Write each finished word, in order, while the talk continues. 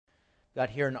Got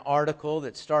here an article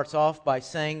that starts off by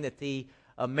saying that the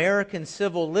American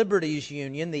Civil Liberties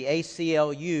Union, the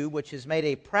ACLU, which has made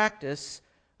a practice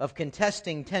of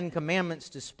contesting Ten Commandments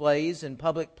displays in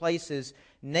public places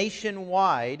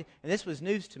nationwide, and this was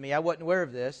news to me, I wasn't aware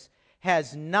of this,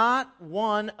 has not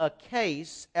won a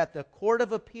case at the Court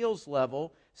of Appeals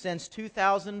level since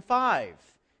 2005.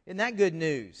 Isn't that good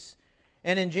news?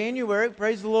 And in January,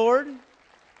 praise the Lord,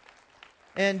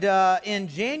 and in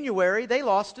January they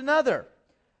lost another.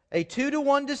 A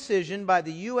 2-1 decision by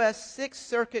the U.S. Sixth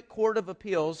Circuit Court of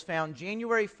Appeals found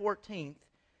January 14th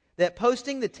that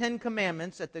posting the Ten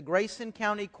Commandments at the Grayson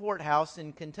County Courthouse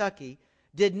in Kentucky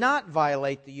did not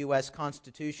violate the U.S.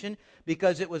 Constitution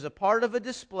because it was a part of a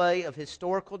display of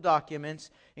historical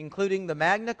documents, including the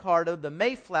Magna Carta, the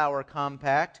Mayflower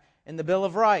Compact, and the Bill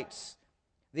of Rights.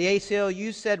 The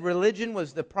ACLU said religion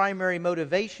was the primary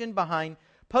motivation behind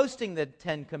posting the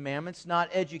Ten Commandments, not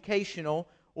educational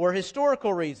or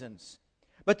historical reasons.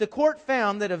 But the court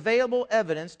found that available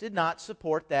evidence did not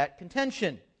support that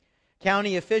contention.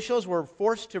 County officials were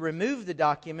forced to remove the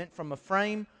document from a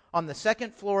frame on the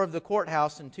second floor of the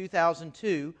courthouse in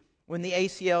 2002 when the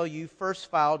ACLU first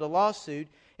filed a lawsuit,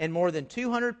 and more than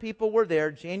 200 people were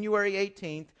there January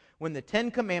 18th when the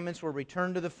Ten Commandments were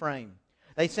returned to the frame.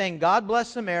 They sang God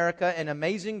Bless America and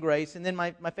Amazing Grace, and then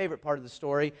my favorite part of the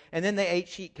story, and then they ate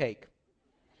sheet cake.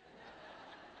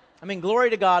 I mean, glory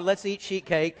to God, let's eat sheet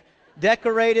cake,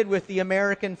 decorated with the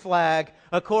American flag,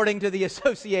 according to the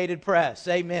Associated Press.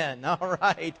 Amen. All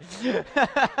right.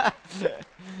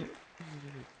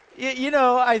 You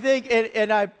know, I think,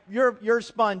 your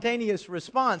spontaneous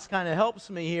response kind of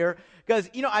helps me here, because,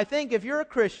 you know, I think if you're a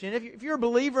Christian, if you're a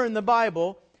believer in the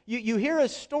Bible, you hear a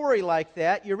story like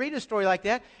that, you read a story like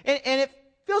that, and it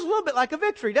feels a little bit like a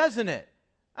victory, doesn't it?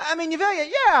 I mean, you feel,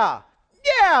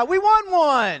 yeah, we won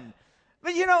one.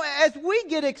 But, you know, as we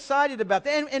get excited about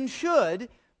that, and should,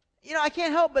 you know, I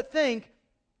can't help but think,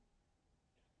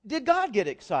 did God get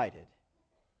excited?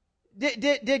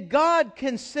 Did God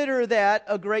consider that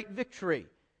a great victory?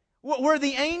 Were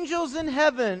the angels in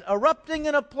heaven erupting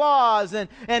in applause and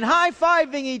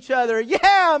high-fiving each other?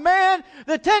 Yeah, man,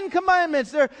 the Ten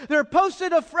Commandments, they're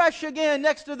posted afresh again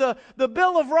next to the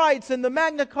Bill of Rights and the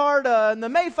Magna Carta and the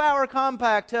Mayflower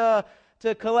Compact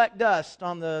to collect dust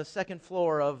on the second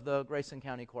floor of the Grayson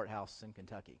County Courthouse in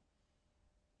Kentucky.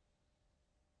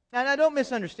 Now, don't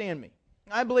misunderstand me.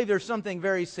 I believe there's something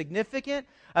very significant.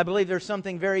 I believe there's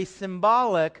something very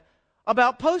symbolic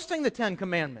about posting the Ten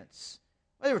Commandments.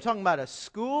 Whether we're talking about a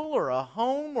school or a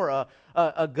home or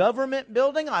a government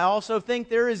building, I also think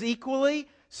there is equally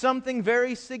something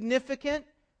very significant,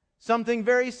 something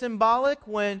very symbolic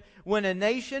when a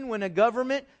nation, when a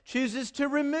government chooses to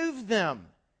remove them.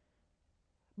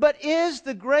 But is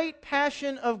the great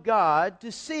passion of God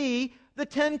to see the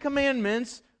Ten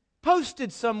Commandments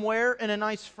posted somewhere in a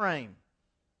nice frame?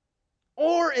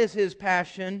 Or is His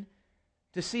passion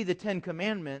to see the Ten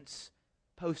Commandments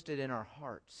posted in our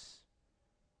hearts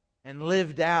and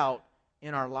lived out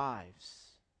in our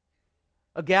lives?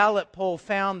 A Gallup poll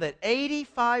found that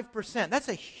 85%, that's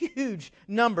a huge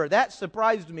number, that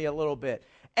surprised me a little bit.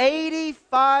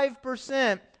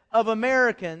 85% of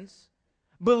Americans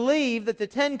believe that the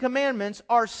Ten Commandments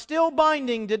are still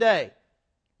binding today.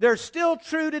 They're still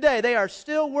true today. They are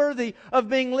still worthy of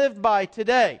being lived by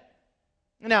today.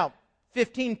 Now,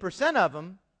 15% of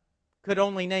them could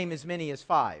only name as many as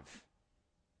 5.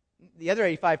 The other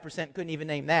 85% couldn't even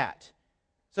name that.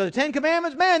 So the Ten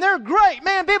Commandments, man, they're great.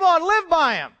 Man, people ought to live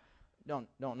by them.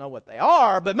 Don't know what they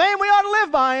are, but man, we ought to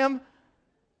live by them.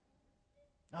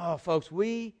 Oh, folks,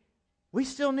 we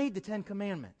still need the Ten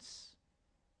Commandments.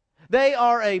 They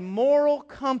are a moral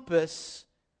compass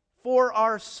for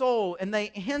our soul, and they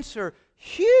answer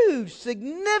huge,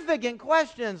 significant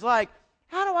questions like,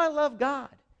 how do I love God?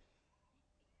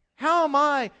 How am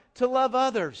I to love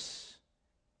others?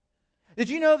 Did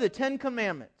you know the Ten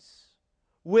Commandments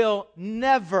will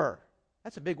never,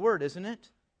 that's a big word, isn't it?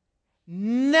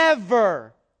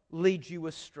 Never lead you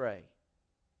astray.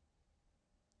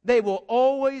 They will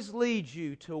always lead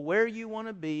you to where you want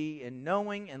to be in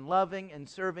knowing and loving and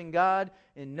serving God,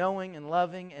 in knowing and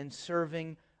loving and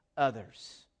serving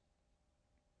others.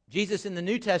 Jesus in the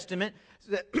New Testament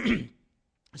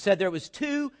said there was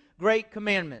 2 great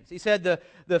commandments. He said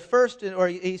the first, or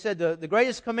he said the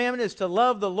greatest commandment is to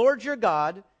love the Lord your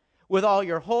God with all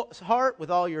your whole heart, with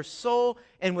all your soul,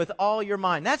 and with all your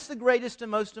mind. That's the greatest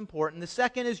and most important. The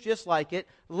second is just like it.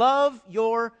 Love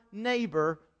your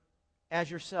neighbor as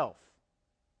yourself.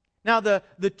 Now, the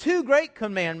 2 great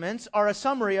commandments are a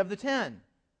summary of the 10.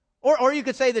 Or you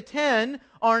could say the 10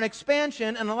 are an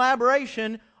expansion, an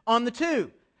elaboration on the 2.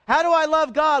 How do I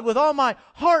love God with all my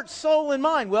heart, soul, and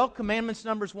mind? Well, commandments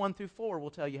numbers 1 through 4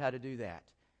 will tell you how to do that.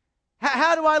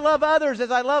 How do I love others as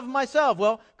I love myself?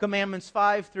 Well, commandments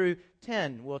 5 through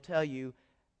 10 will tell you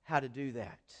how to do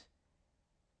that.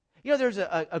 You know, there's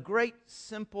a great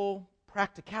simple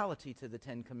practicality to the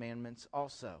Ten Commandments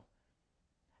also.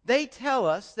 They tell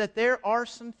us that there are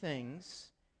some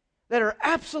things that are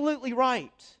absolutely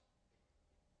right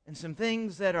and some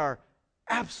things that are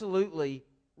absolutely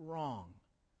wrong.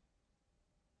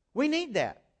 We need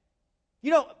that.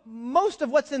 You know, most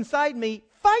of what's inside me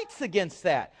fights against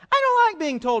that. I don't like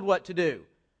being told what to do.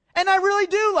 And I really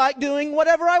do like doing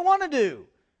whatever I want to do.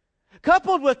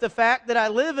 Coupled with the fact that I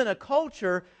live in a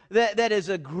culture that is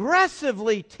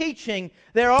aggressively teaching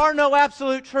there are no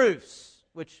absolute truths,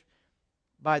 which,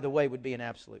 by the way, would be an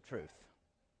absolute truth.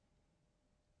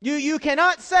 You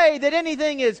cannot say that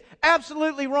anything is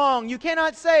absolutely wrong. You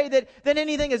cannot say that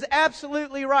anything is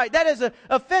absolutely right. That is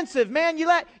offensive. Man, you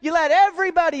let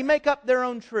everybody make up their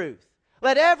own truth.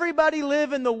 Let everybody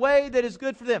live in the way that is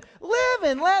good for them. Live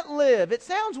and let live. It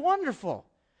sounds wonderful.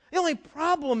 The only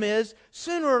problem is,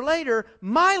 sooner or later,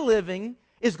 my living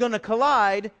is going to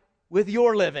collide with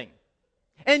your living.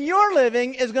 And your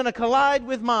living is going to collide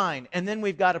with mine. And then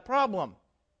we've got a problem.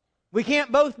 We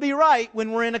can't both be right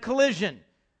when we're in a collision.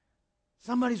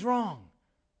 Somebody's wrong.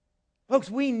 Folks,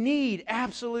 we need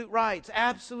absolute rights,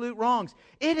 absolute wrongs.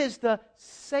 It is the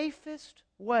safest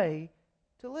way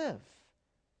to live.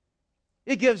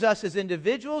 It gives us as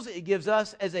individuals, it gives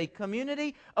us as a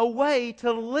community a way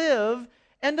to live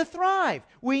and to thrive.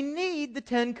 We need the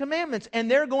Ten Commandments, and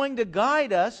they're going to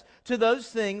guide us to those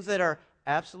things that are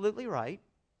absolutely right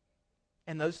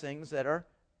and those things that are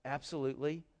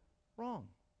absolutely wrong.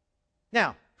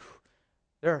 Now,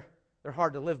 they're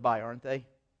hard to live by, aren't they?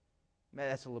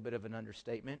 That's a little bit of an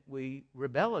understatement. We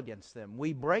rebel against them.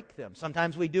 We break them.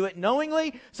 Sometimes we do it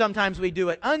knowingly. Sometimes we do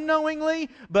it unknowingly.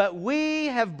 But we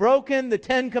have broken the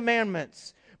Ten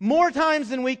Commandments more times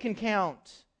than we can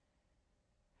count.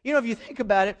 You know, if you think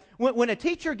about it, when a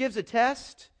teacher gives a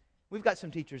test, we've got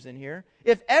some teachers in here,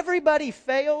 if everybody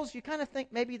fails, you kind of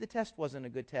think maybe the test wasn't a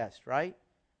good test, right?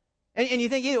 And you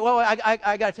think, well,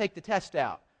 I got to take the test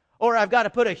out. Or I've got to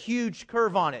put a huge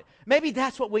curve on it. Maybe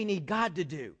that's what we need God to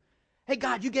do. Hey,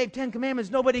 God, you gave 10 commandments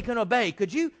nobody can obey.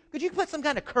 Could you put some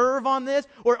kind of curve on this?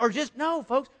 Or just, no,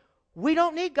 folks, we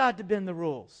don't need God to bend the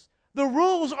rules. The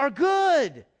rules are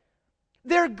good.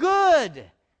 They're good.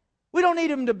 We don't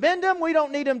need Him to bend them. We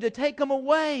don't need Him to take them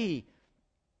away.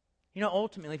 You know,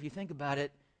 ultimately, if you think about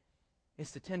it,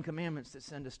 it's the 10 commandments that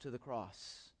send us to the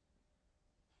cross.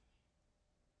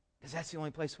 Because that's the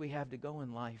only place we have to go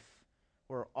in life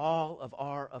where all of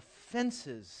our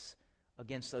offenses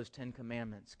against those 10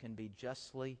 commandments can be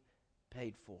justly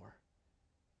paid for.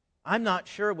 I'm not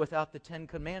sure without the 10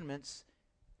 commandments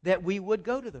that we would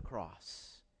go to the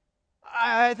cross.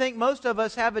 I think most of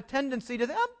us have a tendency to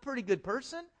think, I'm a pretty good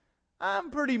person. I'm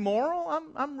pretty moral.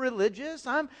 I'm religious.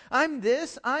 I'm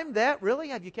this, I'm that. Really?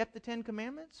 Have you kept the 10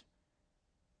 commandments?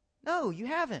 No, you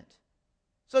haven't.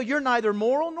 So you're neither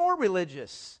moral nor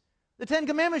religious. The Ten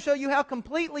Commandments show you how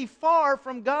completely far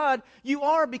from God you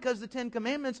are because the Ten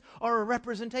Commandments are a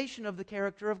representation of the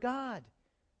character of God.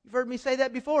 You've heard me say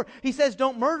that before. He says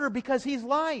don't murder because He's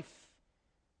life.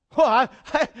 Well,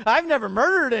 I've never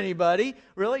murdered anybody.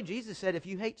 Really? Jesus said if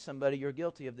you hate somebody, you're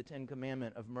guilty of the 10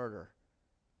 Commandment of murder.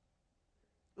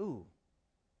 Ooh,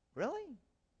 really?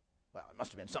 Well, it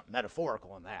must have been something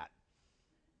metaphorical in that.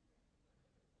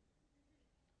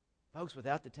 Folks,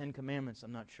 without the 10 Commandments,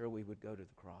 I'm not sure we would go to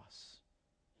the cross.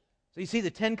 So you see, the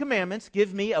 10 Commandments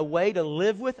give me a way to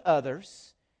live with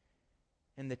others,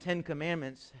 and the 10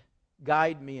 Commandments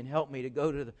guide me and help me to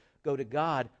go to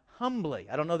God humbly.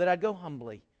 I don't know that I'd go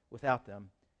humbly without them.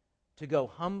 To go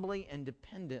humbly and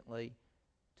dependently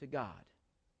to God.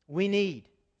 We need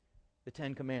the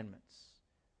 10 Commandments.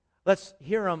 Let's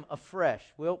hear them afresh.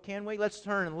 Well, can we? Let's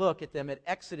turn and look at them at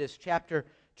Exodus chapter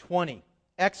 20.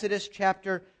 Exodus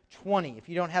chapter 20. If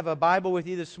you don't have a Bible with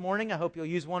you this morning, I hope you'll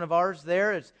use one of ours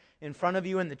there. It's in front of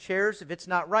you in the chairs. If it's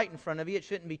not right in front of you, it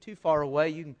shouldn't be too far away.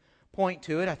 You can point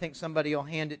to it. I think somebody will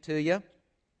hand it to you.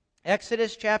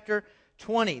 Exodus chapter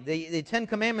 20. The 10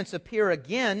 Commandments appear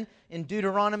again in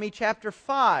Deuteronomy chapter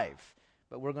 5.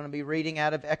 But we're going to be reading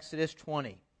out of Exodus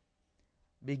 20,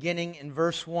 beginning in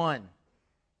verse 1.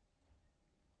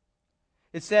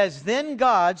 It says, Then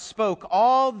God spoke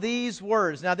all these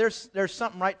words. Now there's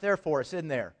something right there for us, isn't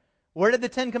there? Where did the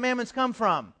 10 Commandments come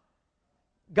from?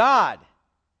 God.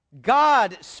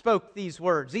 God spoke these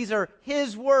words. These are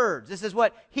His words. This is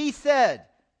what He said.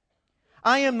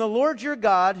 I am the Lord your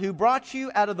God who brought you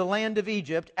out of the land of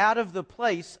Egypt, out of the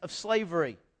place of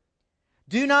slavery.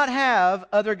 Do not have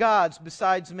other gods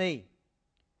besides me.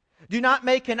 Do not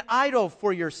make an idol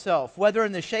for yourself, whether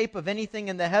in the shape of anything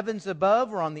in the heavens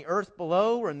above, or on the earth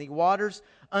below, or in the waters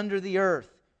under the earth.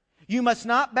 You must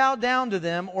not bow down to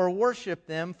them or worship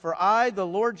them, for I, the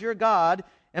Lord your God,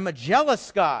 am a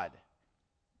jealous God.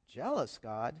 Jealous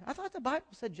God? I thought the Bible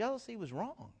said jealousy was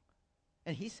wrong.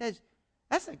 And he says,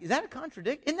 is that a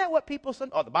contradiction? Isn't that what people say?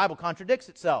 Oh, the Bible contradicts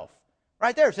itself.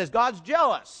 Right there, it says God's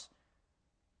jealous.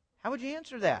 How would you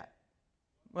answer that?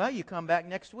 Well, you come back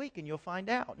next week and you'll find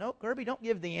out. No, Kirby, don't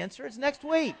give the answer. It's next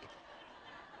week.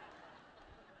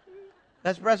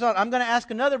 Let's press on. I'm going to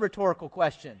ask another rhetorical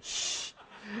question. Shh.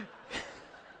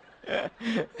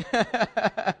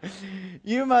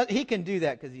 He can do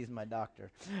that because he's my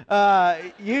doctor.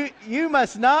 You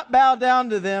must not bow down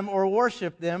to them or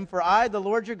worship them, for I, the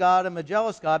Lord your God, am a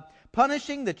jealous God,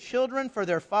 punishing the children for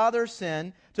their father's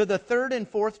sin to the third and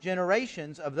fourth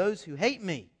generations of those who hate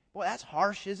me. Boy, that's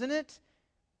harsh, isn't it?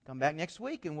 Come back next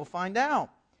week and we'll find out.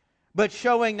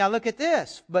 Now look at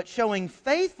this, but showing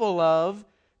faithful love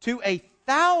to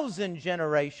 1,000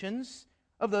 generations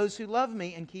of those who love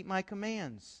me and keep my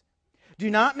commands. Do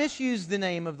not misuse the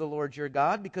name of the Lord your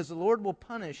God, because the Lord will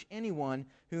punish anyone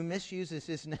who misuses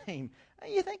His name.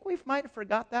 You think we might have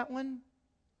forgot that one?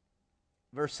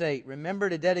 Verse 8, remember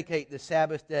to dedicate the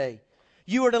Sabbath day.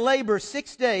 You are to labor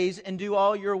 6 days and do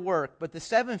all your work, but the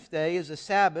seventh day is a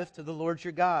Sabbath to the Lord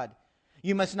your God.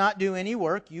 You must not do any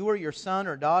work, you or your son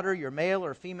or daughter, your male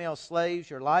or female slaves,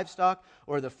 your livestock,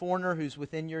 or the foreigner who's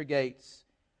within your gates.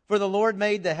 For the Lord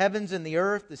made the heavens and the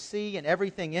earth, the sea, and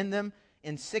everything in them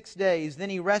in 6 days. Then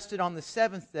He rested on the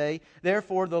seventh day.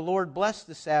 Therefore the Lord blessed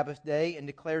the Sabbath day and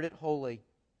declared it holy.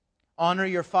 Honor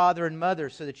your father and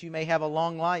mother, so that you may have a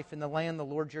long life in the land the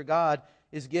Lord your God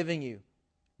is giving you.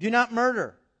 Do not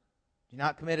murder. Do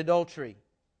not commit adultery.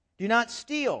 Do not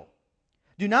steal.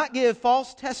 Do not give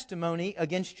false testimony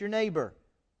against your neighbor.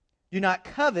 Do not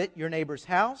covet your neighbor's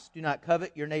house. Do not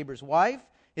covet your neighbor's wife,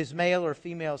 his male or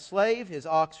female slave, his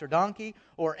ox or donkey,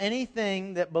 or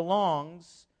anything that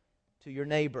belongs to your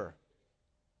neighbor.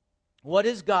 What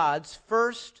is God's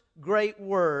first great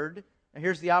word? Now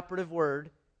here's the operative word,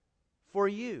 for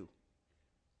you.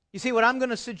 You see, what I'm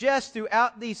going to suggest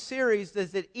throughout these series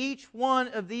is that each one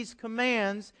of these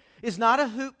commands is not a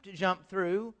hoop to jump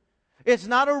through. It's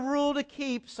not a rule to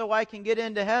keep so I can get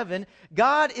into heaven.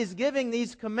 God is giving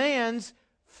these commands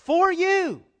for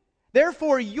you. They're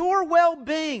for your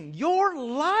well-being, your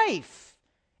life.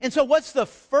 And so what's the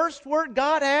first word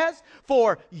God has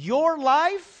for your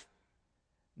life?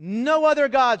 No other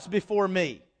gods before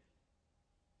me.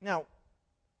 Now,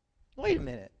 wait a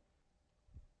minute.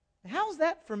 How's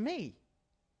that for me?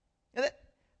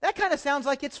 That kind of sounds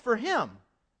like it's for Him.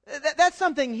 That's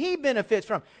something He benefits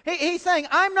from. He's saying,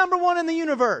 I'm number one in the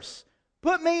universe.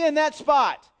 Put me in that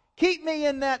spot. Keep me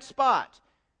in that spot.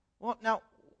 Well, now,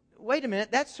 wait a minute.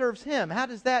 That serves Him. How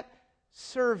does that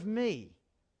serve me?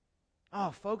 Oh,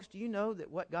 folks, do you know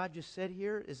that what God just said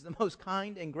here is the most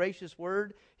kind and gracious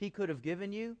word He could have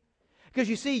given you? Because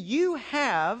you see, you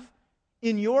have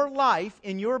in your life,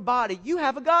 in your body, you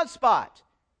have a God spot.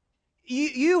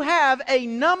 You have a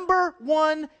number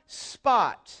one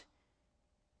spot.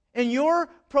 And your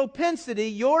propensity,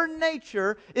 your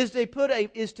nature, is to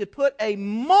put a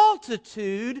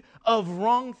multitude of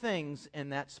wrong things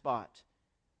in that spot.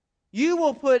 You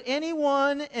will put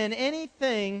anyone and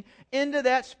anything into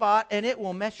that spot, and it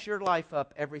will mess your life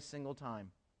up every single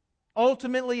time.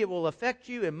 Ultimately, it will affect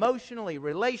you emotionally,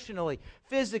 relationally,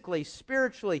 physically,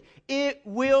 spiritually. It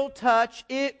will touch,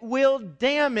 it will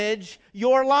damage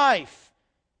your life.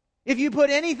 If you put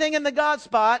anything in the God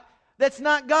spot that's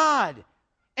not God.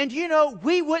 And you know,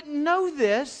 we wouldn't know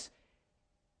this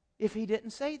if He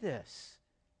didn't say this.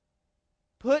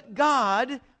 Put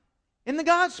God in the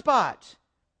God spot.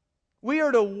 We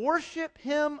are to worship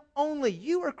Him only.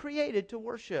 You are created to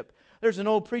worship. There's an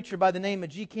old preacher by the name of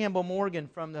G. Campbell Morgan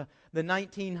from the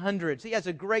 1900s. He has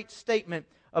a great statement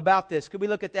about this. Could we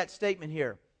look at that statement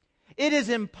here? It is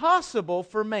impossible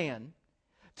for man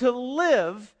to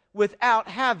live without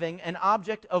having an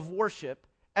object of worship,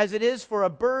 as it is for a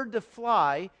bird to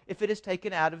fly if it is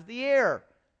taken out of the air.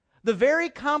 The very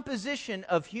composition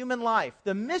of human life,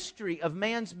 the mystery of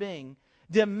man's being,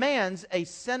 demands a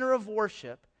center of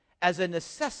worship as a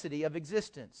necessity of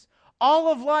existence.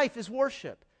 All of life is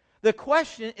worship. The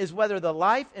question is whether the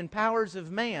life and powers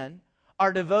of man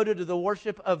are devoted to the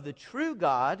worship of the true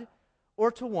God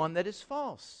or to one that is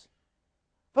false.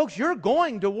 Folks, you're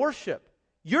going to worship.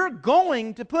 You're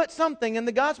going to put something in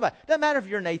the God spot. Doesn't matter if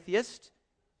you're an atheist.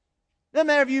 Doesn't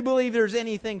matter if you believe there's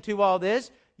anything to all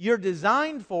this. You're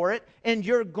designed for it, and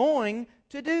you're going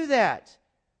to do that.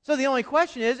 So the only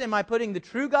question is, am I putting the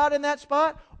true God in that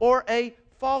spot or a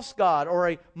false God or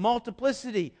a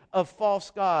multiplicity of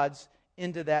false gods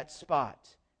into that spot?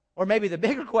 Or maybe the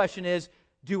bigger question is,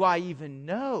 do I even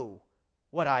know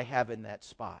what I have in that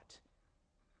spot?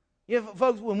 You know,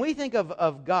 folks, when we think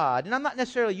of God, and I'm not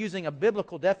necessarily using a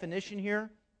biblical definition here,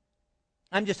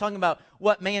 I'm just talking about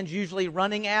what man's usually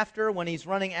running after when he's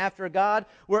running after God.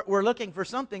 We're looking for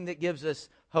something that gives us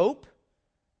hope,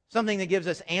 something that gives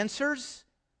us answers,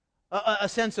 a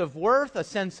sense of worth, a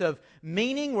sense of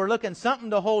meaning. We're looking something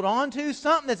to hold on to,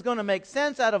 something that's going to make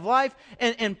sense out of life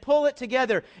and pull it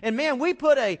together. And man, we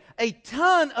put a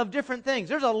ton of different things.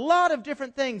 There's a lot of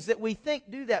different things that we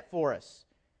think do that for us.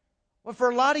 Well,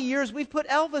 for a lot of years, we've put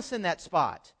Elvis in that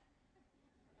spot.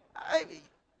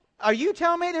 Are you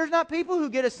telling me there's not people who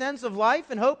get a sense of life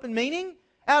and hope and meaning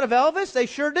out of Elvis? They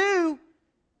sure do.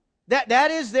 That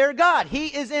is their God.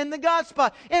 He is in the God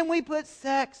spot. And we put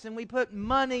sex, and we put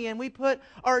money, and we put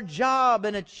our job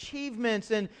and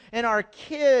achievements and our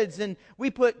kids, and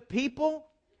we put people.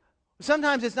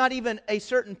 Sometimes it's not even a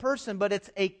certain person, but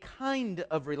it's a kind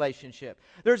of relationship.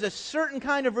 There's a certain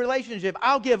kind of relationship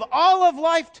I'll give all of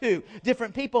life to.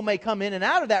 Different people may come in and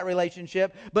out of that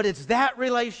relationship, but it's that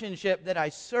relationship that I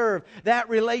serve, that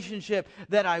relationship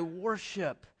that I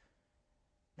worship.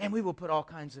 And we will put all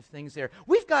kinds of things there.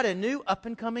 We've got a new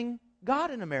up-and-coming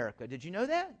God in America. Did you know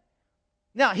that?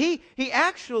 Now, he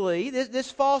actually,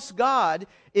 this false god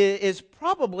is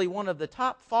probably one of the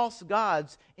top false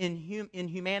gods in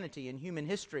humanity, in human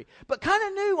history, but kind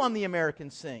of new on the American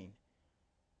scene.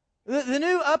 The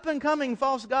new up-and-coming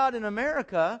false god in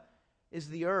America is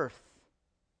the earth.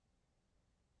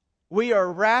 We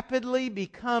are rapidly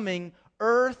becoming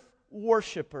earth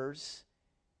worshipers,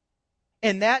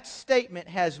 and that statement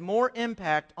has more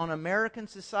impact on American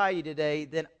society today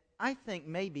than I think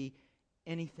maybe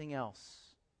anything else.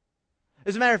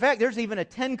 As a matter of fact, there's even a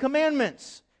 10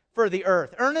 Commandments for the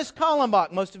earth. Ernest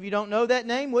Kallenbach, most of you don't know that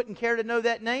name, wouldn't care to know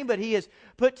that name, but he has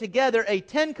put together a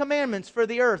 10 Commandments for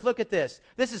the earth. Look at this.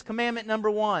 This is commandment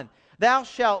number 1. Thou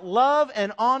shalt love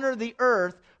and honor the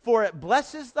earth, for it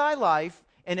blesses thy life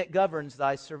and it governs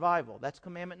thy survival. That's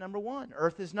commandment number 1.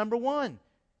 Earth is number 1.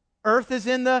 Earth is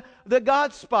in the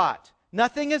God spot.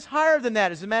 Nothing is higher than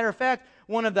that. As a matter of fact,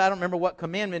 one of the, I don't remember what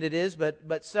commandment it is,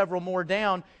 but several more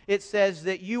down, it says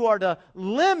that you are to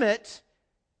limit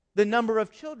the number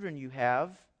of children you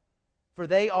have, for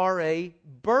they are a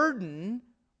burden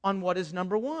on what is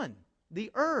number 1,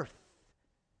 the earth.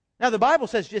 Now the Bible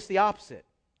says just the opposite.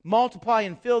 Multiply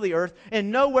and fill the earth,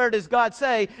 and nowhere does God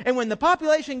say, and when the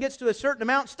population gets to a certain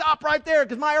amount, stop right there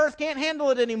because my earth can't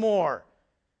handle it anymore.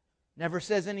 Never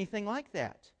says anything like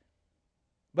that.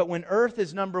 But when earth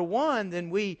is number 1, then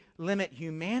we limit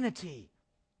humanity.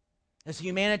 As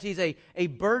humanity is a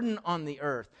burden on the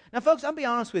earth. Now, folks, I'll be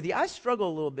honest with you. I struggle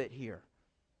a little bit here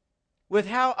with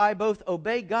how I both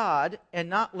obey God and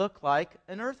not look like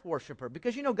an earth worshiper.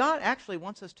 Because, you know, God actually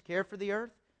wants us to care for the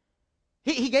earth.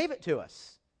 He gave it to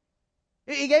us.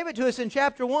 He gave it to us in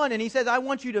chapter 1, and He says, I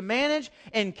want you to manage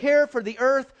and care for the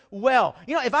earth well.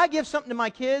 You know, if I give something to my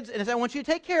kids and I say, I want you to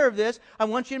take care of this, I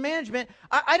want you to manage it,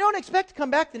 I don't expect to come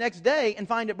back the next day and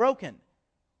find it broken.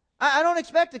 I don't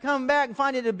expect to come back and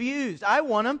find it abused. I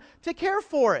want them to care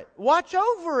for it, watch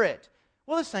over it.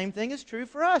 Well, the same thing is true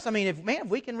for us. I mean, if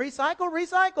we can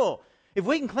recycle. If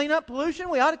we can clean up pollution,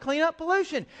 we ought to clean up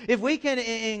pollution. If we can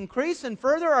increase and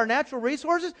further our natural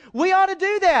resources, we ought to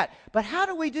do that. But how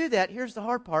do we do that? Here's the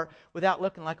hard part, without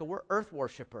looking like a earth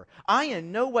worshiper. I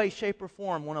in no way, shape, or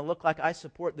form want to look like I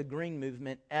support the green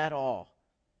movement at all.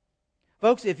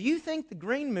 Folks, if you think the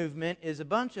green movement is a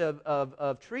bunch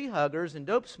of tree huggers and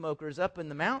dope smokers up in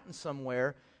the mountains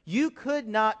somewhere, you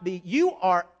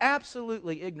are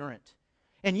absolutely ignorant.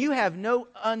 And you have no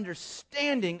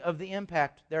understanding of the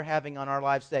impact they're having on our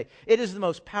lives today. It is the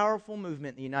most powerful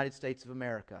movement in the United States of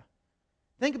America.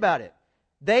 Think about it.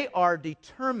 They are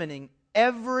determining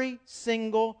every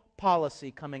single policy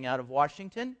coming out of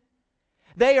Washington.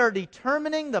 They are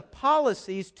determining the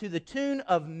policies to the tune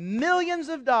of millions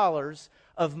of dollars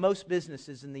of most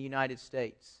businesses in the United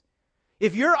States.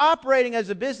 If you're operating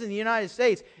as a business in the United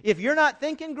States, if you're not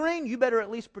thinking green, you better at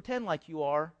least pretend like you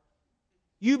are.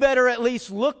 You better at least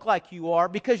look like you are,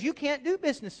 because you can't do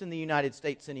business in the United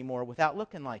States anymore without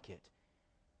looking like it.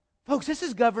 Folks, this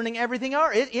is governing everything.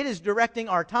 It is directing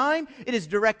our time. It is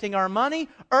directing our money.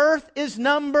 Earth is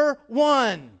number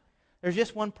 1. There's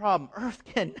just one problem. Earth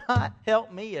cannot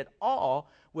help me at all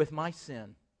with my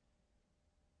sin.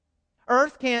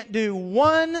 Earth can't do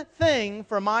one thing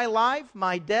for my life,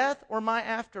 my death, or my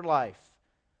afterlife.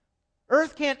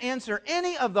 Earth can't answer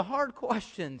any of the hard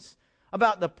questions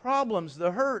about the problems,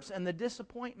 the hurts, and the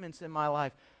disappointments in my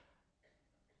life.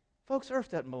 Folks,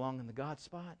 earth doesn't belong in the God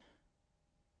spot.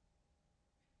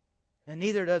 And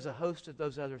neither does a host of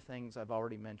those other things I've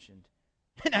already mentioned.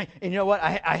 And you know what?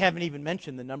 I haven't even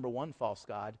mentioned the number one false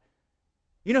god.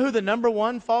 You know who the number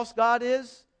one false god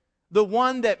is? The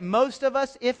one that most of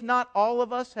us, if not all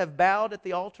of us, have bowed at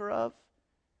the altar of?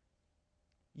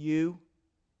 You.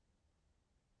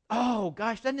 Oh,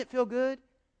 gosh, doesn't it feel good?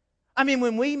 I mean,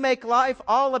 when we make life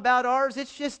all about ours,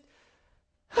 it's just...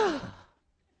 it's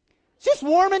just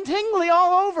warm and tingly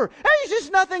all over. There's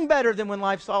just nothing better than when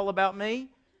life's all about me.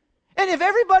 And if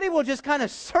everybody will just kind of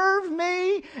serve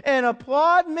me and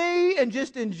applaud me and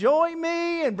just enjoy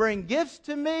me and bring gifts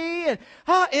to me, and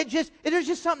there's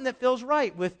just something that feels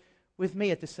right with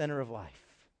me at the center of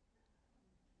life.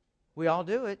 We all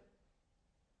do it.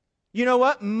 You know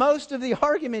what? Most of the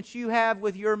arguments you have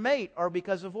with your mate are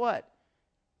because of what?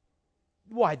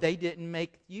 Why, they didn't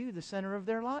make you the center of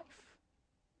their life.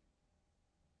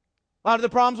 A lot of the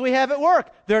problems we have at work,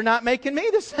 they're not making me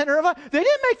the center of life. They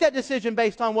didn't make that decision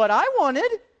based on what I wanted.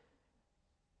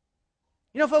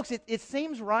 You know, folks, it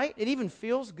seems right. It even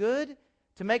feels good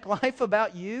to make life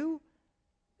about you.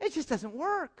 It just doesn't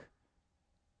work.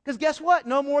 Because guess what?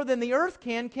 No more than the earth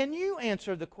can you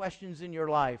answer the questions in your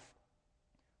life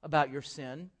about your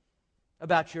sin,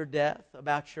 about your death,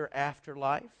 about your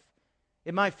afterlife.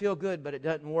 It might feel good, but it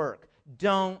doesn't work.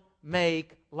 Don't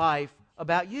make life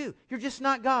about you. You're just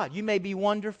not God. You may be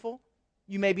wonderful.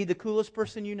 You may be the coolest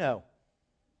person you know.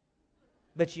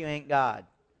 But you ain't God.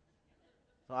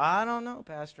 So I don't know,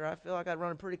 Pastor. I feel like I'd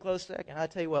run a pretty close second. I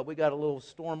tell you what, we got a little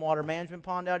stormwater management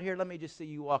pond out here. Let me just see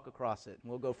you walk across it, and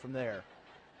we'll go from there.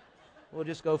 We'll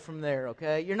just go from there,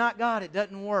 okay? You're not God. It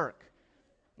doesn't work.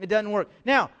 It doesn't work.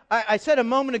 Now, I said a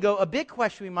moment ago, a big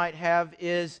question we might have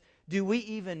is, do we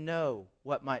even know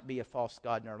what might be a false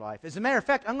god in our life? As a matter of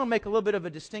fact, I'm going to make a little bit of a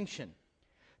distinction.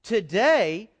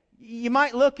 Today, you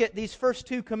might look at these first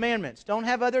two commandments. Don't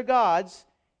have other gods.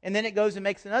 And then it goes and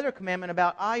makes another commandment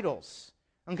about idols.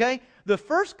 Okay? The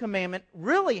first commandment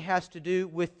really has to do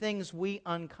with things we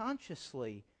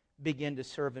unconsciously begin to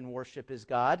serve and worship as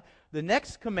God. The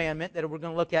next commandment that we're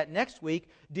going to look at next week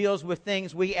deals with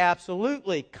things we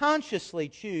absolutely, consciously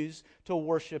choose to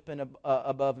worship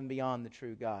above and beyond the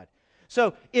true God.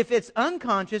 So, if it's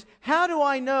unconscious, how do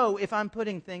I know if I'm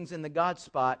putting things in the God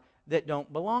spot that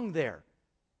don't belong there?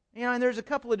 You know, and there's a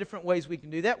couple of different ways we can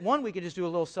do that. One, we can just do a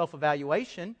little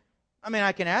self-evaluation. I mean,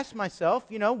 I can ask myself,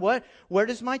 you know, where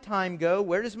does my time go?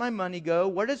 Where does my money go?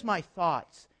 Where does my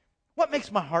thoughts? What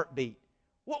makes my heart beat?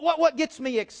 What gets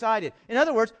me excited? In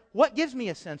other words, what gives me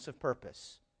a sense of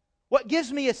purpose? What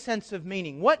gives me a sense of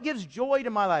meaning? What gives joy to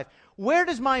my life? Where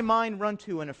does my mind run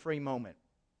to in a free moment?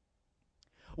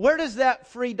 Where does that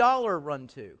free dollar run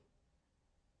to?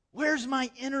 Where's my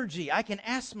energy? I can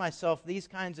ask myself these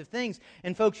kinds of things.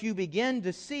 And folks, you begin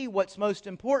to see what's most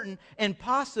important and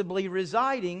possibly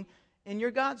residing in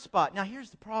your God spot. Now,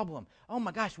 here's the problem. Oh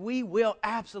my gosh, we will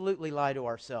absolutely lie to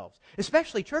ourselves,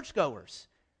 especially churchgoers.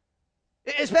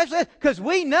 Especially because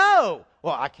we know,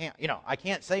 well, I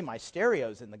can't say my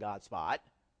stereo's in the God spot.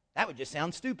 That would just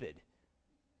sound stupid.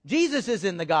 Jesus is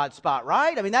in the God spot,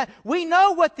 right? I mean, we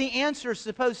know what the answer is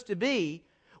supposed to be.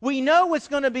 We know it's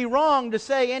going to be wrong to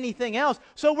say anything else,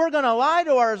 so we're going to lie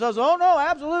to ourselves. Oh, no,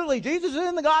 absolutely, Jesus is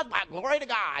in the God spot. Glory to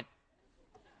God.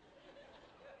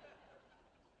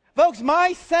 Folks,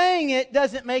 my saying it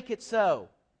doesn't make it so.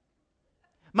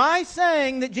 My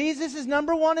saying that Jesus is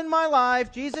number one in my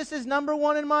life, Jesus is number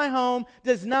one in my home,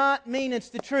 does not mean it's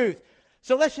the truth.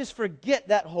 So let's just forget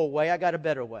that whole way. I got a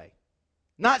better way.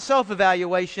 Not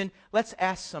self-evaluation. Let's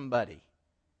ask somebody.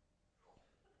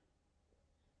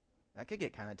 That could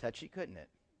get kind of touchy, couldn't it?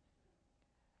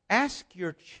 Ask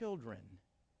your children,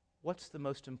 what's the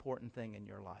most important thing in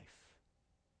your life?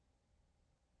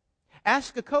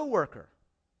 Ask a coworker.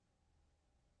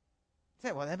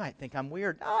 Say, well, they might think I'm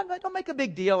weird. No, don't make a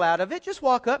big deal out of it. Just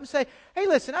walk up and say, hey,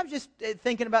 listen, I was just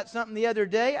thinking about something the other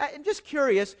day. I'm just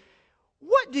curious.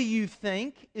 What do you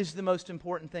think is the most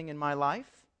important thing in my life?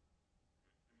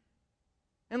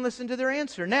 And listen to their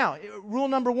answer. Now, rule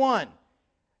number 1,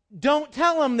 don't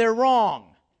tell them they're wrong.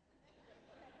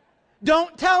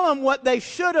 Don't tell them what they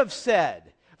should have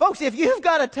said. Folks, if you've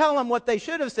got to tell them what they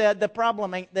should have said, the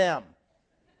problem ain't them.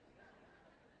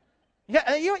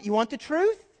 You want the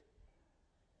truth?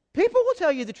 People will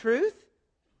tell you the truth.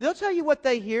 They'll tell you what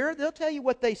they hear. They'll tell you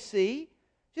what they see.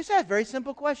 Just ask a very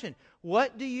simple question.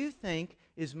 What do you think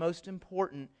is most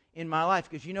important in my life?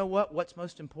 Because you know what? What's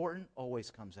most important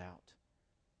always comes out.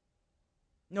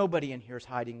 Nobody in here is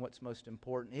hiding what's most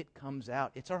important. It comes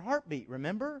out. It's our heartbeat,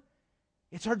 remember?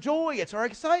 It's our joy. It's our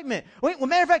excitement. Well,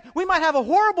 matter of fact, we might have a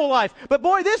horrible life, but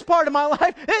boy, this part of my life,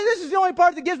 hey, this is the only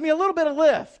part that gives me a little bit of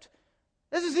lift.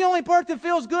 This is the only part that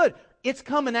feels good. It's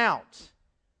coming out.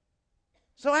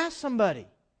 So ask somebody,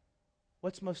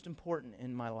 what's most important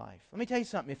in my life? Let me tell you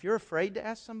something. If you're afraid to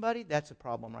ask somebody, that's a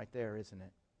problem right there, isn't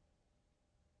it?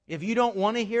 If you don't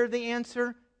want to hear the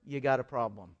answer, you got a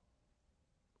problem.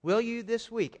 Will you this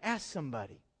week ask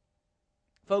somebody?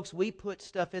 Folks, we put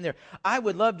stuff in there. I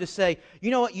would love to say,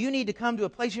 you know what, you need to come to a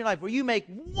place in your life where you make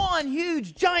one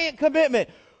huge, giant commitment.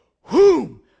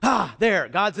 Whoom! There,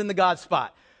 God's in the God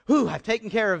spot. Whew, I've taken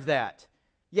care of that.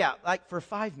 Yeah, like for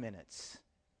 5 minutes.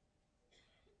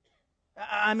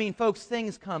 I mean, folks,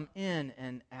 things come in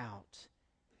and out.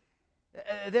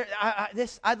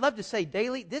 I'd love to say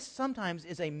daily, this sometimes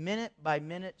is a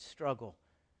minute-by-minute struggle.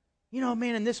 You know,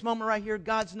 man, in this moment right here,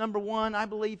 God's number one. I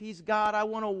believe He's God. I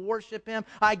want to worship Him.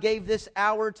 I gave this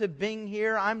hour to being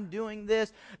here. I'm doing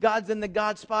this. God's in the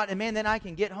God spot. And man, then I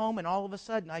can get home and all of a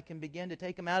sudden I can begin to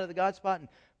take Him out of the God spot and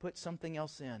put something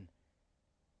else in.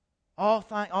 All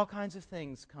kinds of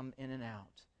things come in and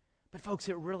out. But folks,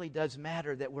 it really does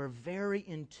matter that we're very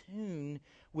in tune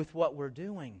with what we're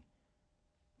doing.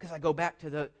 Because I go back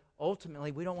to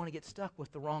ultimately, we don't want to get stuck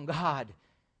with the wrong God.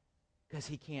 Because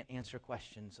He can't answer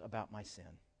questions about my sin.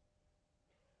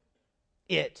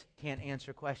 It can't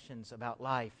answer questions about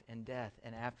life and death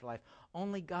and afterlife.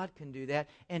 Only God can do that.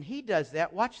 And He does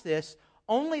that. Watch this.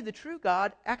 Only the true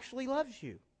God actually loves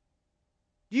you.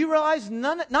 Do you realize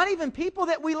not even people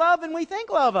that we love and we think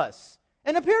love us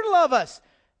and appear to love us,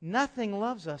 nothing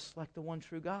loves us like the one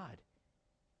true God.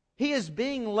 He is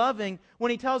being loving when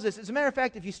He tells us. As a matter of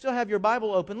fact, if you still have your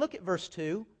Bible open, look at verse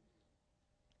 2.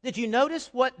 Did you notice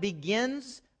what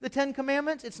begins the Ten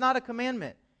Commandments? It's not a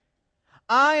commandment.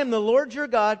 I am the Lord your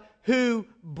God who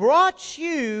brought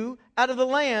you out of the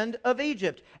land of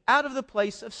Egypt, out of the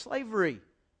place of slavery.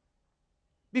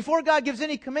 Before God gives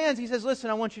any commands, He says,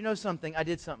 listen, I want you to know something. I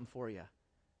did something for you.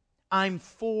 I'm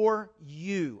for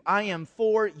you. I am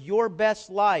for your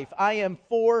best life. I am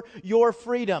for your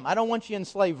freedom. I don't want you in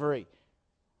slavery.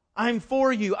 I'm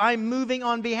for you. I'm moving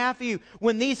on behalf of you.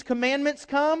 When these commandments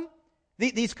come,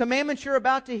 these commandments you're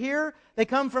about to hear, they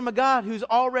come from a God who's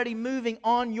already moving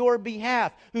on your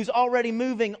behalf, who's already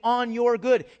moving on your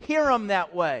good. Hear them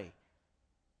that way.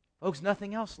 Folks,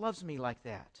 nothing else loves me like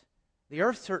that. The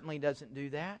earth certainly doesn't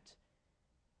do that.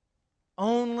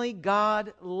 Only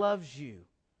God loves you.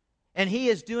 And He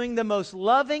is doing the most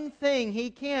loving thing He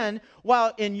can,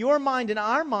 while in your mind and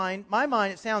our mind, my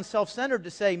mind, it sounds self-centered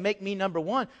to say, make me number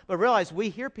one. But realize we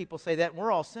hear people say that and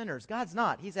we're all sinners. God's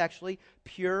not. He's actually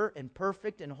pure and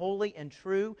perfect and holy and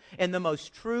true. And the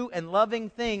most true and loving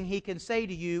thing He can say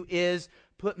to you is,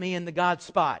 put me in the God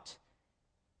spot.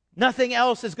 Nothing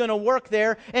else is going to work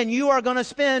there, and you are going to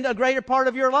spend a greater part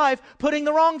of your life putting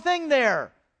the wrong thing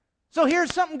there. So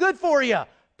here's something good for you.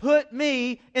 Put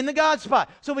me in the God spot.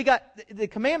 So we got, the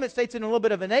commandment states in a little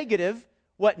bit of a negative,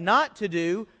 what not to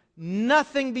do,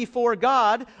 nothing before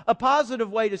God. A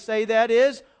positive way to say that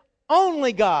is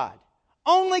only God.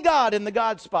 Only God in the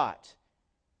God spot.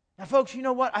 Now folks, you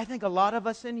know what? I think a lot of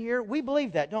us in here, we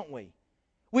believe that, don't we?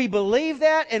 We believe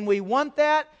that and we want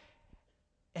that.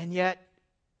 And yet,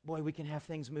 boy, we can have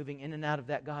things moving in and out of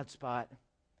that God spot.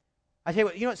 I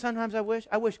tell you what, sometimes I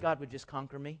wish God would just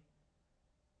conquer me.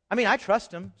 I mean, I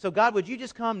trust Him. So God, would you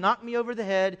just come, knock me over the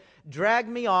head, drag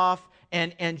me off,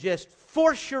 and just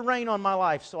force your reign on my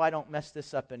life so I don't mess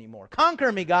this up anymore.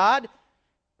 Conquer me, God.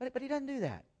 But He doesn't do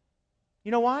that.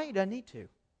 You know why? He doesn't need to.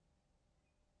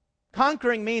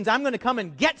 Conquering means I'm going to come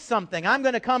and get something. I'm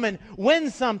going to come and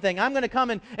win something. I'm going to come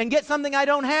and get something I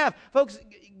don't have. Folks,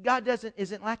 God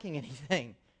isn't lacking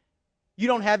anything. You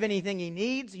don't have anything He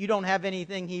needs. You don't have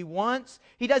anything He wants.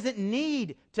 He doesn't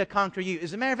need to conquer you.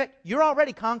 As a matter of fact, you're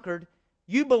already conquered.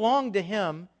 You belong to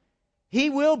Him.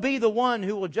 He will be the one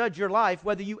who will judge your life,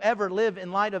 whether you ever live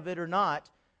in light of it or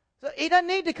not. So He doesn't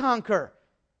need to conquer.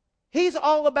 He's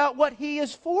all about what He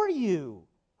is for you.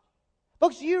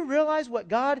 Folks, do you realize what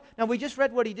God... Now, we just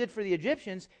read what He did for the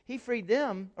Egyptians. He freed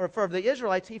them, or for the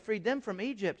Israelites, He freed them from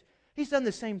Egypt. He's done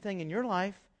the same thing in your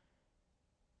life.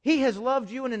 He has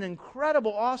loved you in an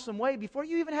incredible, awesome way before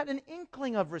you even had an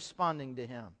inkling of responding to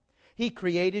Him. He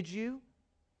created you.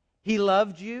 He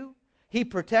loved you. He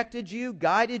protected you,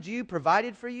 guided you,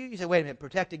 provided for you. You say, wait a minute,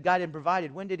 protected, guided, and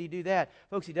provided. When did He do that?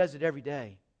 Folks, He does it every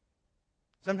day.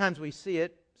 Sometimes we see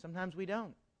it, sometimes we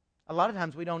don't. A lot of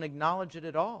times we don't acknowledge it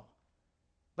at all.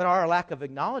 But our lack of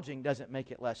acknowledging doesn't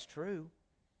make it less true.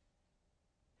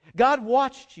 God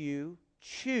watched you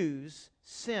choose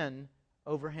sin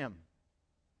over Him.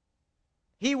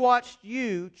 He watched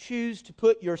you choose to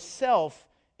put yourself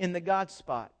in the God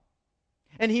spot.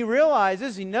 And he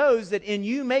realizes, he knows that in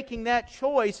you making that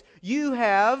choice, you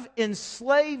have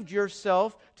enslaved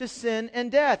yourself to sin and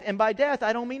death. And by death,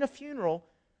 I don't mean a funeral.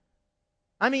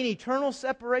 I mean eternal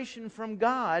separation from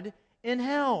God in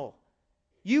hell.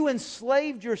 You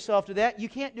enslaved yourself to that. You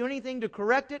can't do anything to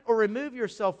correct it or remove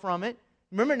yourself from it.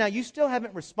 Remember, now you still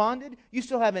haven't responded. You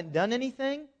still haven't done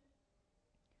anything.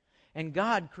 And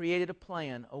God created a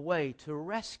plan, a way to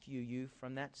rescue you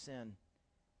from that sin.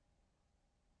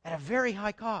 At a very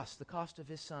high cost, the cost of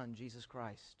His Son, Jesus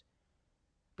Christ.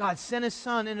 God sent His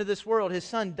Son into this world. His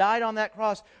Son died on that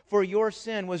cross for your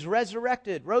sin, was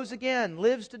resurrected, rose again,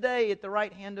 lives today at the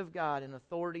right hand of God in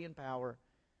authority and power.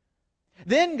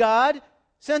 Then God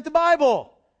sent the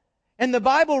Bible. And the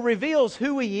Bible reveals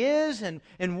who He is and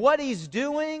what He's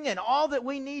doing and all that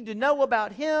we need to know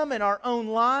about Him in our own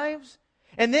lives.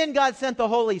 And then God sent the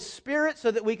Holy Spirit so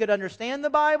that we could understand the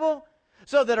Bible,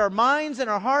 so that our minds and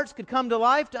our hearts could come to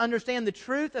life to understand the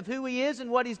truth of who He is and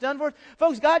what He's done for us.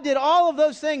 Folks, God did all of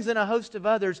those things and a host of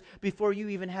others before you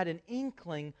even had an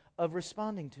inkling of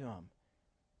responding to Him.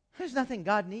 There's nothing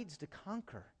God needs to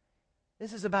conquer.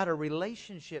 This is about a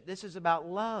relationship. This is about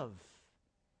love.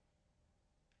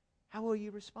 How will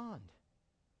you respond?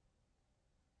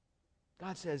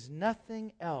 God says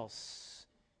nothing else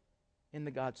in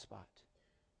the God spot.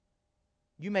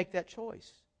 You make that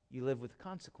choice. You live with the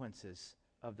consequences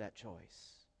of that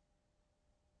choice.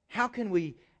 How can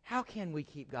we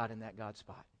keep God in that God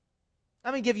spot?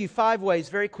 Let me give you 5 ways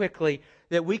very quickly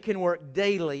that we can work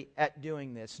daily at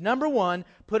doing this. Number 1,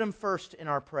 put Him first in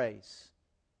our praise.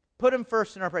 Put Him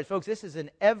first in our praise. Folks, this is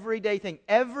an everyday thing.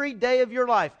 Every day of your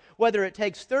life, whether it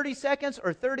takes 30 seconds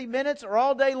or 30 minutes or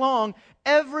all day long,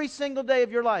 every single day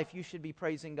of your life, you should be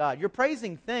praising God. You're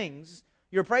praising things.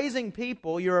 You're praising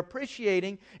people. You're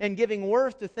appreciating and giving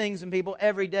worth to things and people.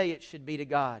 Every day it should be to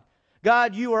God.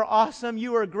 God, You are awesome.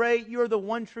 You are great. You are the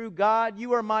one true God.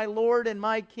 You are my Lord and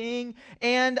my King.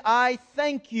 And I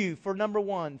thank You for number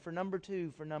 1, for number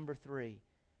 2, for number 3.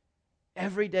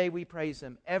 Every day we praise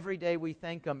Him. Every day we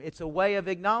thank Him. It's a way of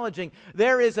acknowledging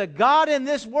there is a God in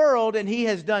this world and He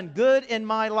has done good in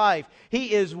my life.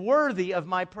 He is worthy of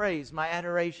my praise, my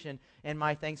adoration, and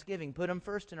my thanksgiving. Put Him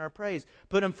first in our praise.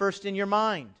 Put Him first in your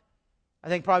mind. I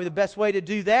think probably the best way to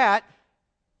do that,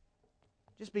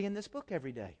 just be in this book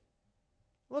every day.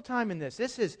 A little time in this.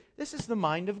 This is the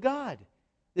mind of God.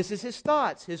 This is His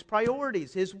thoughts, His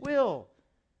priorities, His will.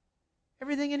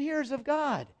 Everything in here is of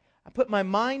God. I put my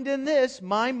mind in this,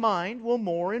 my mind will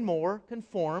more and more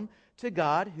conform to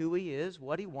God, who He is,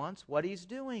 what He wants, what He's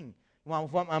doing. I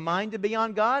want my mind to be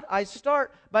on God? I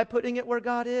start by putting it where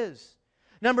God is.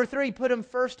 Number 3, put Him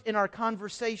first in our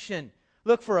conversation.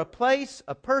 Look for a place,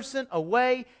 a person, a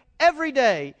way, every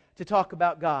day to talk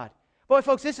about God. Boy,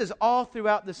 folks, this is all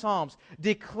throughout the Psalms.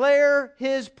 Declare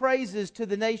His praises to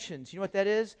the nations. You know what that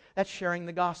is? That's sharing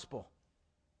the gospel.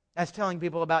 That's telling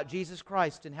people about Jesus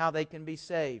Christ and how they can be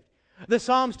saved. The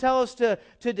Psalms tell us to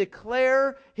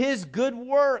declare His good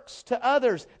works to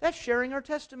others. That's sharing our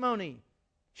testimony.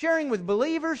 Sharing with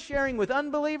believers, sharing with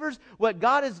unbelievers, what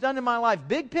God has done in my life.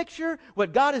 Big picture,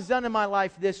 what God has done in my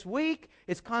life this week.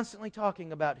 It's constantly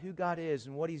talking about who God is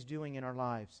and what He's doing in our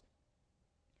lives.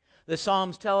 The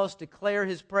Psalms tell us to declare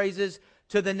His praises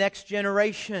to the next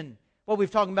generation. Well,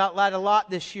 we've talked about that a lot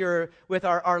this year with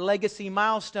our legacy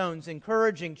milestones,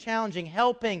 encouraging, challenging,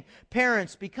 helping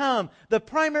parents become the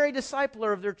primary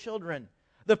discipler of their children,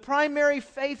 the primary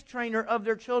faith trainer of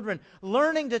their children,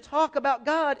 learning to talk about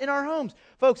God in our homes.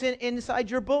 Folks, inside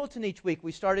your bulletin each week,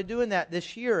 we started doing that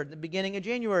this year at the beginning of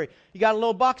January. You got a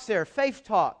little box there, Faith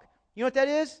Talk. You know what that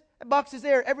is? That box is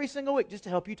there every single week just to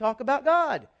help you talk about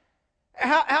God.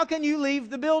 How can you leave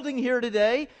the building here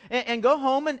today and go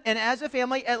home and as a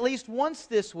family, at least once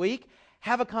this week,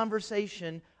 have a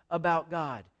conversation about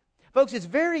God? Folks, it's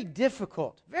very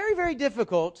difficult, very, very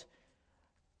difficult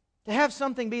to have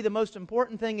something be the most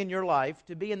important thing in your life,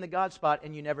 to be in the God spot,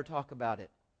 and you never talk about it.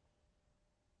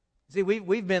 See,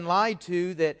 we've been lied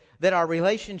to that our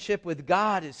relationship with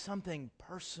God is something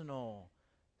personal,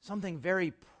 something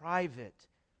very private.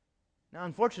 Now,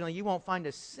 unfortunately, you won't find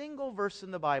a single verse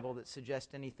in the Bible that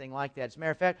suggests anything like that. As a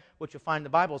matter of fact, what you'll find in the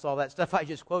Bible is all that stuff I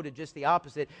just quoted, just the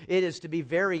opposite. It is to be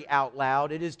very out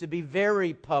loud. It is to be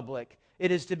very public.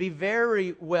 It is to be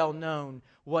very well known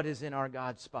what is in our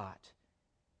God spot.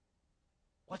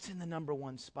 What's in the number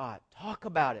 1 spot? Talk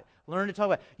about it. Learn to talk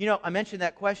about it. You know, I mentioned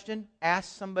that question.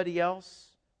 Ask somebody else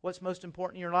what's most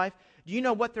important in your life. Do you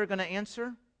know what they're going to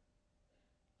answer?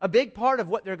 A big part of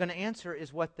what they're going to answer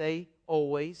is what they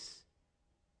always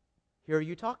hear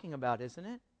you talking about, isn't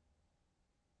it?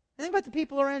 And think about the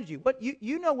people around you.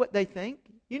 You know what they think.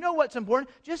 You know what's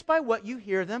important just by what you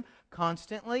hear them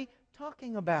constantly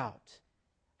talking about.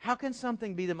 How can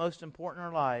something be the most important in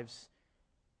our lives?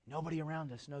 Nobody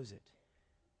around us knows it.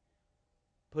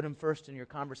 Put Him first in your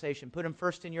conversation. Put Him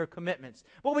first in your commitments.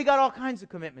 Well, we got all kinds of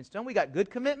commitments, don't we? Got good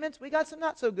commitments. We got some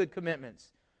not so good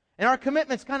commitments. And our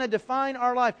commitments kind of define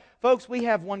our life. Folks, we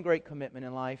have one great commitment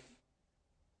in life.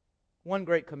 One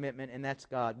great commitment, and that's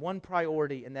God. One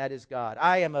priority, and that is God.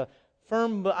 I am a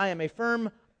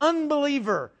firm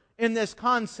unbeliever in this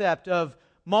concept of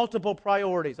multiple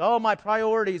priorities. Oh, my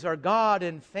priorities are God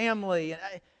and family.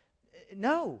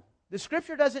 No. The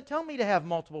Scripture doesn't tell me to have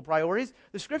multiple priorities.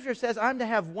 The Scripture says I'm to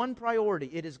have one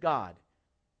priority. It is God.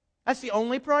 That's the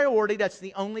only priority. That's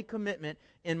the only commitment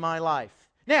in my life.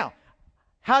 Now,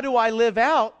 how do I live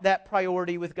out that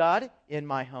priority with God? In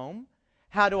my home.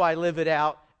 How do I live it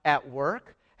out at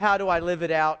work? How do I live it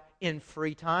out in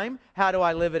free time? How do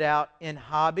I live it out in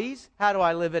hobbies? How do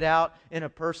I live it out in a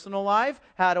personal life?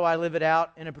 How do I live it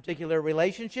out in a particular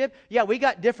relationship? Yeah, we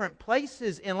got different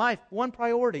places in life. One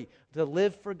priority, to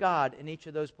live for God in each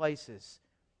of those places.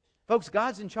 Folks,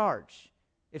 God's in charge.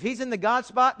 If He's in the God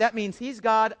spot, that means He's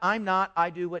God, I'm not,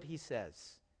 I do what He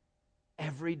says.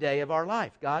 Every day of our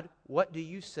life. God, what do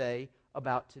you say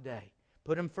about today?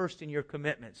 Put Him first in your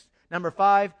commitments. Number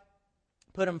 5,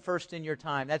 put Him first in your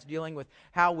time. That's dealing with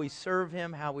how we serve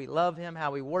Him, how we love Him,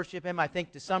 how we worship Him. I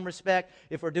think to some respect,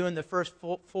 if we're doing the first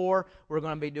 4, we're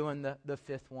going to be doing the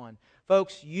 5th one.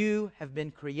 Folks, you have been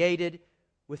created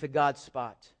with a God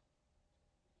spot.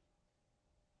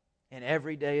 And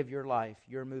every day of your life,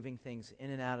 you're moving things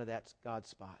in and out of that God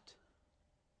spot.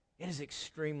 It is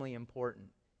extremely important.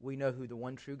 We know who the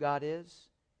one true God is.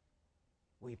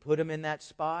 We put Him in that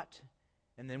spot.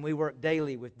 And then we work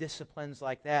daily with disciplines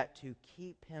like that to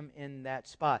keep Him in that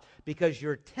spot. Because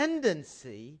your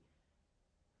tendency,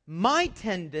 my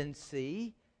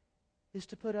tendency, is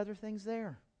to put other things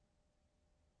there.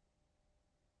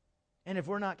 And if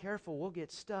we're not careful, we'll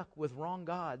get stuck with wrong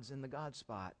gods in the God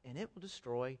spot. And it will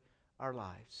destroy our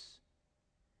lives.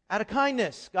 Out of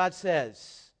kindness, God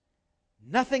says,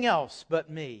 nothing else but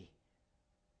me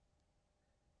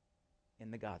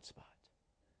in the God spot.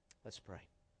 Let's pray.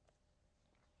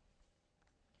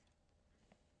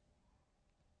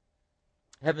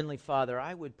 Heavenly Father,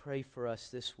 I would pray for us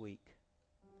this week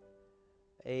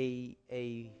an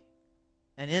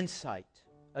insight,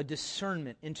 a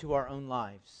discernment into our own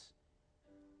lives.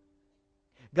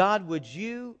 God, would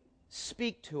you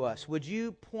speak to us? Would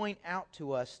you point out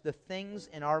to us the things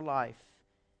in our life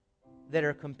that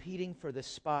are competing for the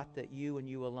spot that you and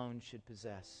you alone should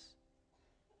possess?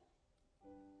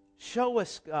 Show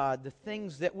us, God, the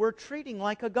things that we're treating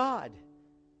like a God.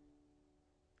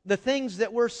 The things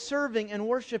that we're serving and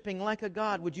worshiping like a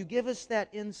God. Would you give us that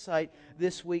insight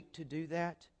this week to do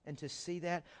that and to see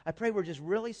that? I pray we're just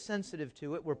really sensitive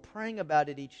to it. We're praying about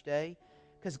it each day.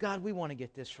 Because, God, we want to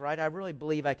get this right. I really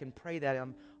believe I can pray that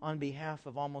on behalf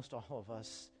of almost all of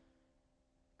us.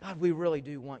 God, we really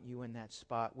do want you in that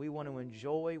spot. We want to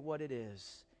enjoy what it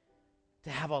is to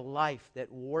have a life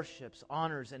that worships,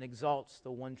 honors, and exalts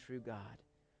the one true God.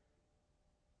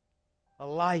 A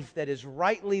life that is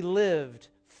rightly lived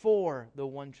for the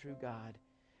one true God.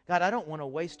 God, I don't want to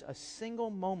waste a single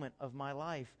moment of my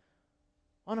life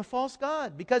on a false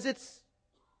God because it's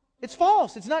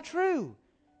false. It's not true.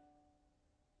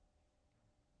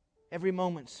 Every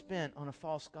moment spent on a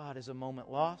false God is a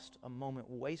moment lost, a moment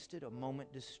wasted, a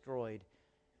moment destroyed.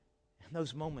 And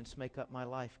those moments make up my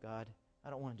life, God. I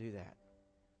don't want to do that.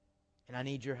 And I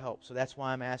need your help. So that's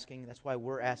why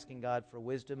we're asking God for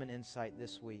wisdom and insight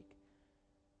this week.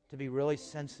 To be really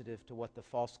sensitive to what the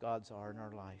false gods are in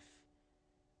our life.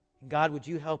 And God, would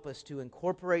you help us to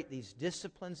incorporate these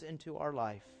disciplines into our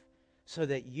life so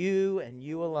that you and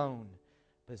you alone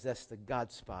possess the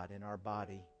God spot in our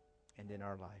body and in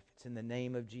our life. It's in the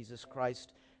name of Jesus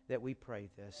Christ that we pray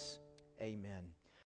this. Amen.